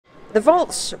The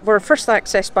vaults were first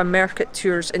accessed by Mercat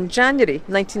Tours in January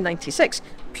 1996,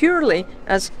 purely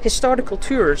as historical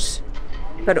tours,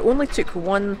 but it only took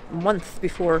 1 month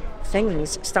before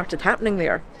things started happening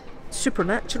there.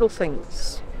 Supernatural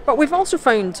things. But we've also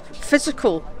found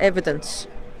physical evidence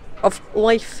of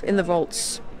life in the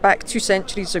vaults back 2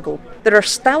 centuries ago. There are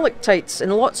stalactites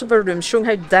in lots of our rooms showing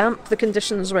how damp the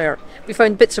conditions were. We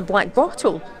found bits of black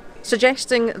bottle,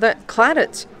 suggesting that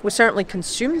claret was certainly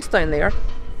consumed down there.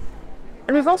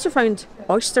 And we've also found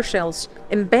oyster shells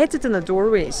embedded in the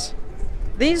doorways.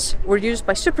 These were used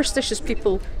by superstitious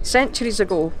people centuries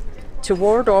ago to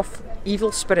ward off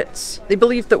evil spirits. They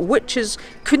believed that witches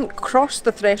couldn't cross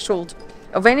the threshold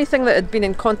of anything that had been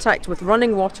in contact with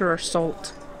running water or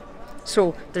salt.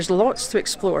 So there's lots to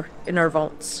explore in our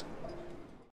vaults.